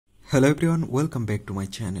Hello everyone, welcome back to my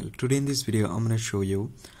channel. Today in this video I'm going to show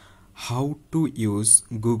you how to use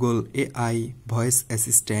Google AI voice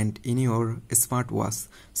assistant in your smartwatch.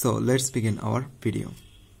 So let's begin our video.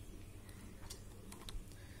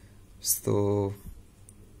 So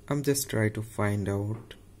I'm just trying to find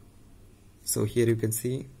out. So here you can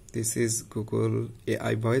see this is Google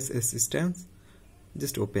AI voice assistant.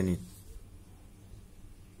 Just open it.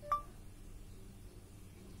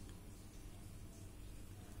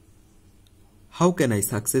 How can I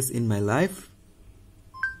success in my life?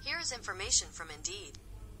 Here is information from Indeed.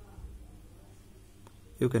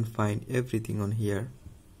 You can find everything on here.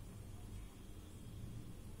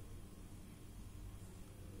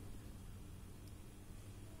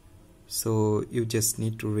 So you just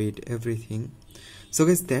need to read everything. So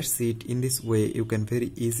guys, that's it. In this way you can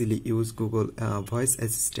very easily use Google voice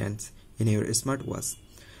assistant in your smartwatch.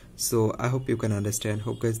 So I hope you can understand.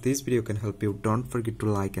 Hope guys this video can help you. Don't forget to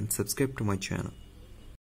like and subscribe to my channel.